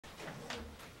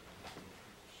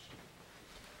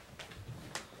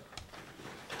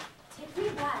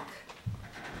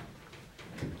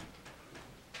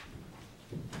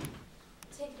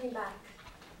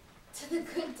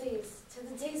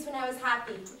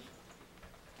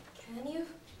Can you?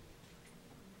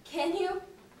 Can you?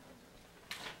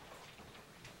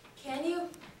 Can you?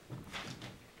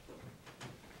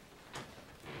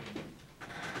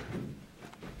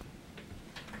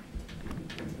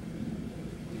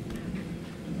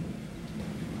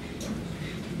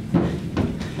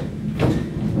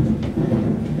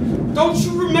 Don't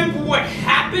you remember what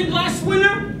happened last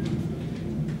winter?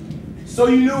 So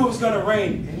you knew it was gonna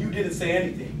rain and you didn't say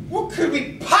anything. What could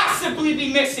we possibly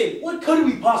be missing? What could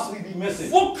we possibly be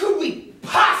missing? What could we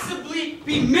possibly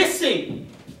be missing?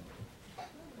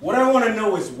 What I want to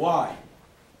know is why.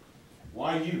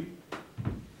 Why you?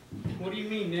 What do you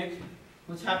mean, Nick?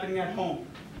 What's happening at home?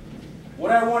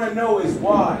 What I want to know is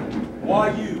why.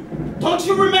 Why you? Don't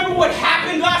you remember what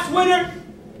happened last winter?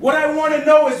 What I want to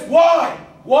know is why.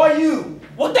 Why you?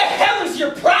 What the hell is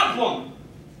your problem?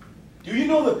 Do you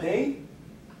know the pain?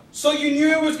 So you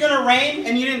knew it was gonna rain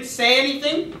and you didn't say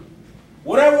anything?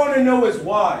 What I want to know is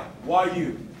why. Why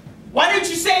you? Why didn't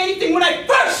you say anything when I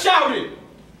first shouted?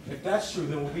 If that's true,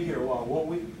 then we'll be here a while, won't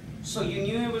we? So you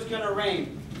knew it was gonna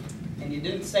rain and you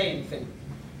didn't say anything?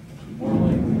 More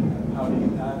like, how do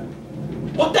you have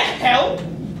it? What the hell?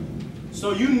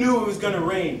 So you knew it was gonna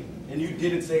rain and you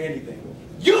didn't say anything.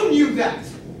 You knew that!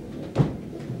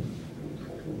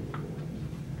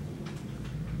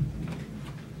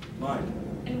 Mine.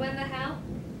 And when the hell?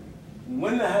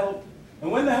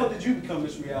 And when the hell did you become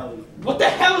Miss Reality? What the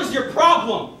hell is your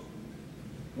problem?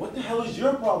 What the hell is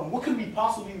your problem? What could we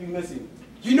possibly be missing?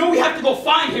 You know we have to go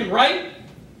find him, right?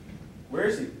 Where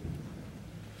is he?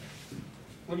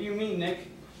 What do you mean, Nick?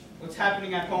 What's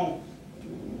happening at home?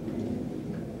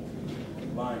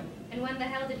 Mine. And when the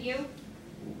hell did you?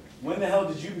 When the hell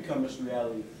did you become Miss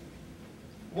Reality?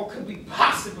 What could we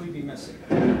possibly be missing?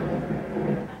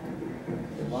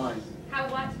 Mine. How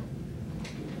what?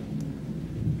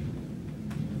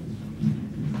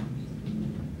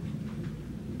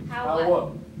 How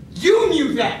what? You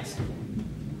knew that!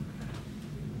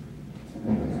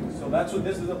 So that's what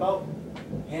this is about?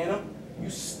 Hannah, you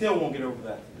still won't get over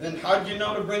that. Then how'd you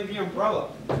know to bring the umbrella?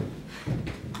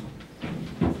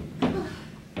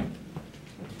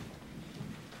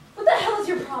 What the hell is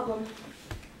your problem?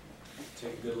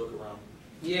 Take a good look around.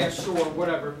 Yeah, sure,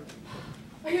 whatever.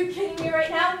 Are you kidding me right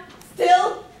now?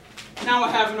 Still? Now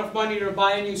I have enough money to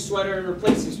buy a new sweater and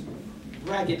replace this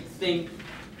ragged thing.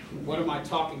 What am I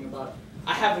talking about?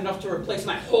 I have enough to replace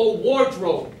my whole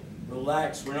wardrobe.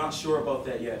 Relax, we're not sure about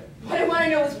that yet. What I want to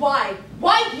know is why.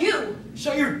 Why you?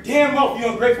 Shut your damn mouth, you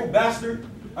ungrateful bastard!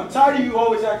 I'm tired of you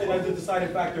always acting as the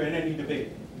deciding factor in any debate.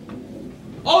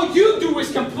 All you do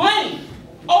is complain!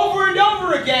 Over and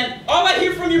over again, all I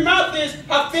hear from your mouth is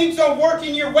how things are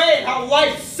working your way and how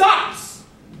life sucks!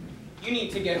 You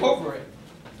need to get over it.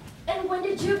 And when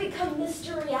did you become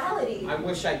Mr. Reality? I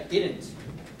wish I didn't.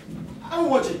 I don't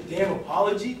want your damn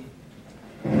apology.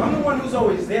 I'm the one who's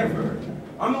always there for her.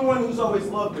 I'm the one who's always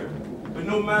loved her. But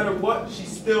no matter what, she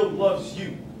still loves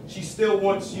you. She still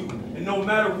wants you. And no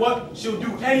matter what, she'll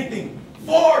do anything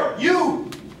for you!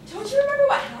 Don't you remember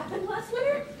what happened last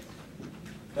winter?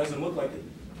 Doesn't look like it.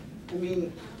 I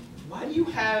mean, why do you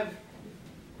have...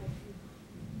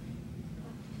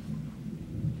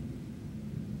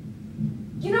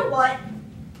 You know what?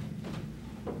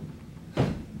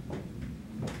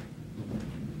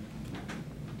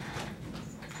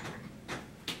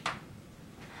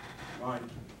 Mine.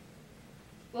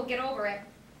 We'll get over it.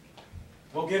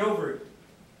 We'll get over it.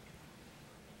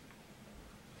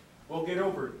 We'll get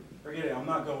over it. Forget it, I'm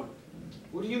not going.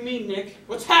 What do you mean, Nick?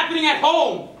 What's happening at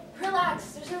home?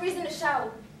 Relax, there's no reason to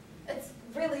shout. It's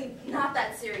really not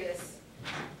that serious.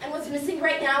 And what's missing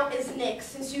right now is Nick,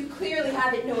 since you clearly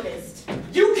haven't noticed.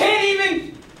 You can't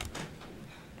even...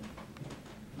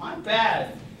 My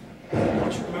bad.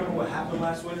 Don't you remember what happened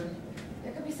last winter?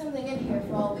 There could be something in here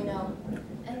for all we know.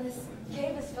 And this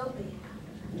cave is filthy.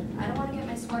 I don't want to get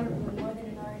my sweater ruined more than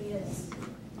it already is.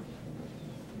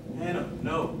 Hannah,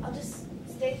 no. I'll just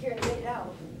stay here and wait it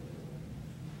out.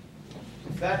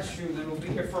 If that's true, then we'll be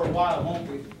here for a while, won't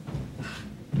we?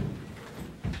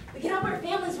 We can help our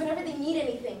families whenever they need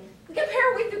anything. We can pay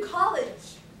our way through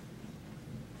college.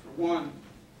 For one,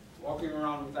 walking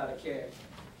around without a care.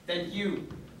 Then you,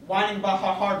 whining about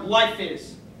how hard life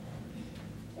is.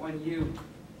 When you,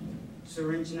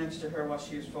 syringe next to her while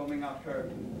she is foaming out her.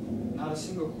 Not a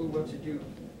single clue what to do,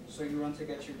 so you run to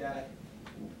get your dad.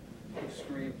 You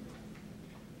scream.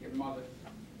 Your mother.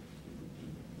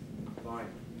 Fine.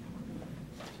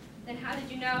 Then how did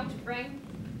you know to bring?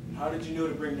 How did you know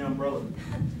to bring the umbrella?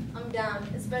 I'm down.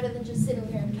 It's better than just sitting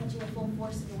here and catching the full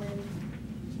force of the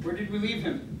wind. Where did we leave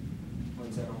him?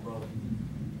 When's that umbrella?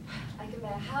 I can buy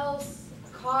a house,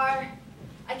 a car.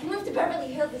 I can move to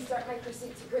Beverly Hills and start my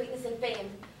pursuit to greatness and fame.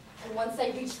 And once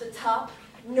I reach the top,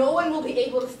 no one will be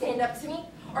able to stand up to me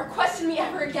or question me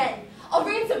ever again. I'll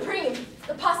reign supreme.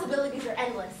 The possibilities are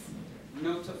endless.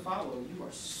 No to follow. You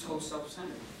are so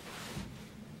self-centered.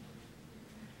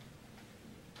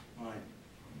 Fine.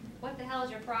 What the hell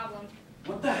is your problem?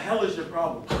 What the hell is your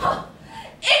problem?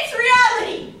 It's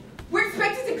reality! We're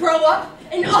expected to grow up,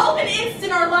 and all in an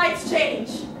instant our lives change.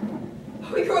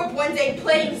 We grew up one day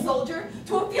playing soldier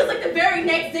to what feels like the very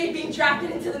next day being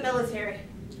drafted into the military.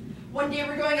 One day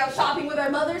we're going out shopping with our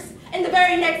mothers, and the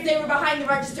very next day we're behind the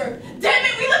register. Damn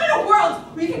it, we live in a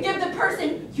world where you can give the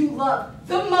person you love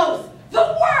the most,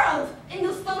 the world, and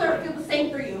they'll still never feel the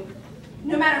same for you.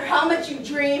 No matter how much you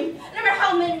dream, no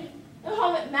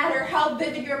matter how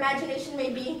vivid your imagination may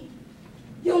be,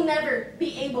 you'll never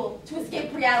be able to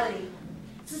escape reality.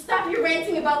 So stop your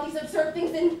ranting about these absurd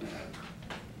things and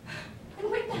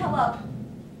wake the hell up.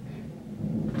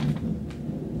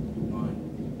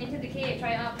 Fine. Into the cave,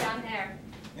 try up down there.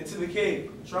 Into the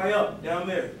cave. Try up, down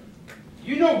there.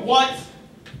 You know what?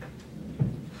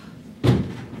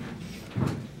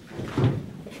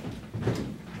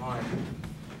 Fine.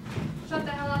 Shut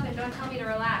the hell up and don't tell me to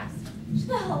relax. Shut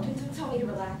the hell up and don't tell me to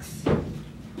relax.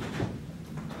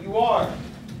 You are.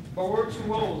 But we're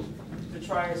too old to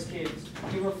try as kids.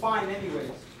 We were fine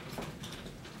anyways.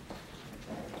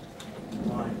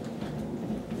 Fine.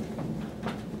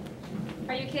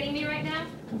 Are you kidding me right now?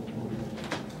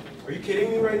 Are you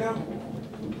kidding me right now?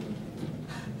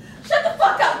 Shut the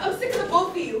fuck up! I'm sick of the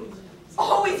both of you.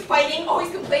 Always fighting, always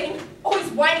complaining, always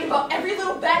whining about every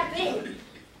little bad thing.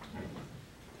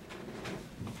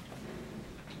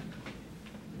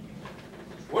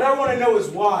 What I want to know is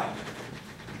why.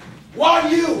 Why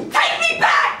you? Take me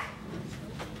back!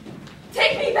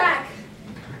 Take me back!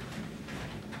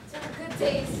 To the good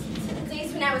days, to the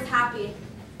days when I was happy,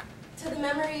 to the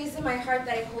memories in my heart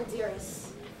that I hold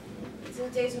dearest, to the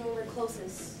days when we were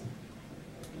closest.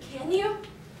 Can you?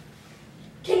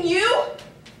 Can you?